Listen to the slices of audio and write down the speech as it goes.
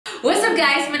up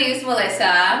guys, my name is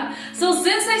Melissa. So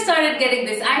since I started getting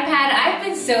this iPad, I've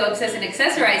been so obsessed in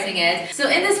accessorizing it. So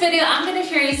in this video, I'm going to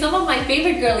share you some of my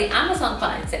favorite girly Amazon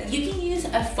finds that you can use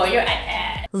for your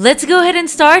iPad. Let's go ahead and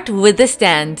start with the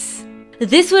stands.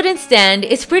 This wooden stand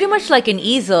is pretty much like an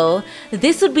easel.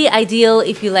 This would be ideal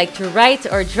if you like to write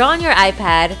or draw on your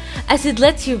iPad, as it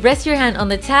lets you rest your hand on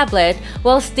the tablet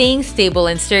while staying stable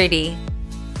and sturdy.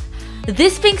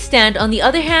 This pink stand, on the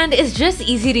other hand, is just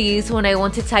easy to use when I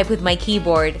want to type with my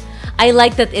keyboard. I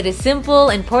like that it is simple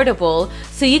and portable,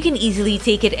 so you can easily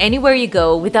take it anywhere you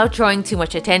go without drawing too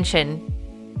much attention.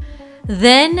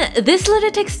 Then, this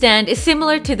Logitech stand is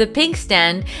similar to the pink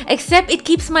stand, except it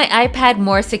keeps my iPad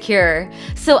more secure.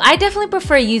 So I definitely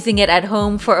prefer using it at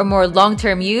home for a more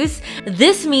long-term use.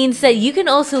 This means that you can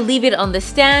also leave it on the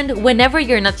stand whenever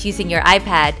you're not using your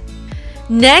iPad.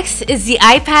 Next is the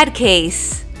iPad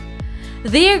case.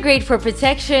 They are great for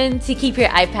protection, to keep your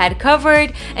iPad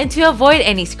covered, and to avoid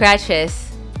any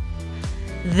scratches.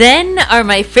 Then are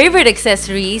my favorite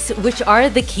accessories, which are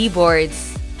the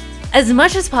keyboards. As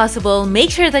much as possible, make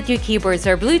sure that your keyboards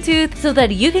are Bluetooth so that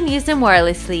you can use them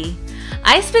wirelessly.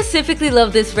 I specifically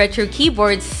love this retro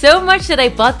keyboard so much that I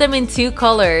bought them in 2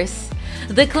 colors.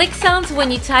 The click sounds when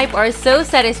you type are so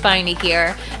satisfying to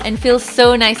hear and feel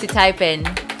so nice to type in.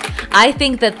 I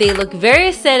think that they look very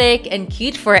aesthetic and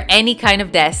cute for any kind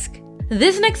of desk.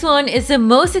 This next one is the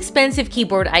most expensive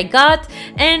keyboard I got,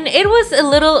 and it was a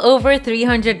little over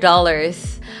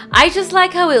 $300. I just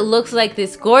like how it looks like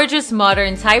this gorgeous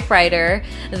modern typewriter.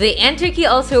 The enter key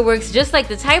also works just like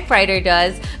the typewriter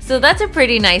does, so that's a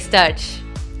pretty nice touch.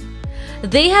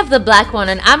 They have the black one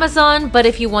on Amazon, but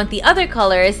if you want the other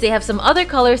colors, they have some other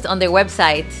colors on their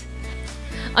website.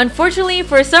 Unfortunately,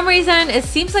 for some reason, it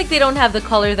seems like they don't have the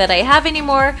color that I have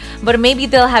anymore, but maybe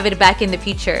they'll have it back in the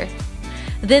future.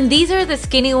 Then these are the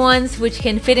skinny ones, which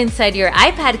can fit inside your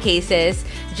iPad cases,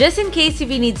 just in case if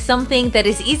you need something that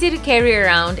is easy to carry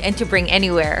around and to bring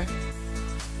anywhere.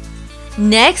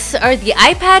 Next are the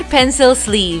iPad pencil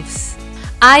sleeves.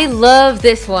 I love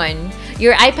this one.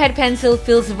 Your iPad pencil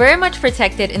feels very much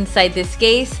protected inside this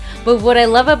case, but what I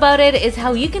love about it is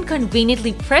how you can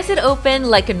conveniently press it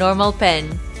open like a normal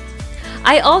pen.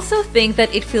 I also think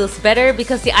that it feels better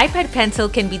because the iPad pencil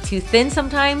can be too thin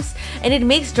sometimes, and it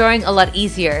makes drawing a lot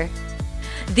easier.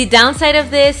 The downside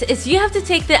of this is you have to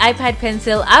take the iPad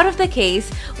pencil out of the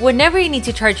case whenever you need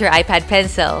to charge your iPad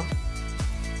pencil.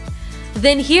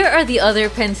 Then here are the other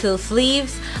pencil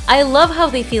sleeves. I love how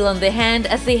they feel on the hand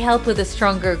as they help with a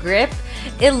stronger grip.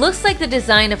 It looks like the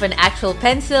design of an actual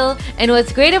pencil, and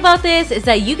what's great about this is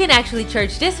that you can actually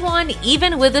charge this one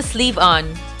even with the sleeve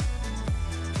on.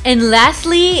 And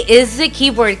lastly is the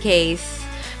keyboard case.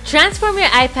 Transform your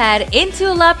iPad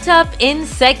into a laptop in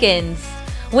seconds.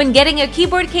 When getting a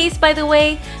keyboard case, by the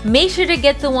way, make sure to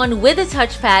get the one with a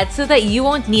touchpad so that you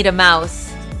won't need a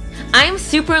mouse. I'm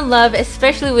super in love,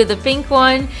 especially with the pink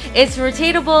one. It's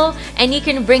rotatable and you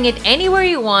can bring it anywhere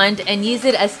you want and use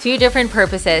it as 2 different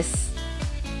purposes.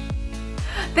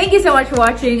 Thank you so much for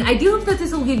watching. I do hope that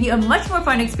this will give you a much more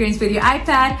fun experience with your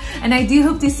iPad, and I do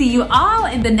hope to see you all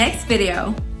in the next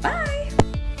video. Bye!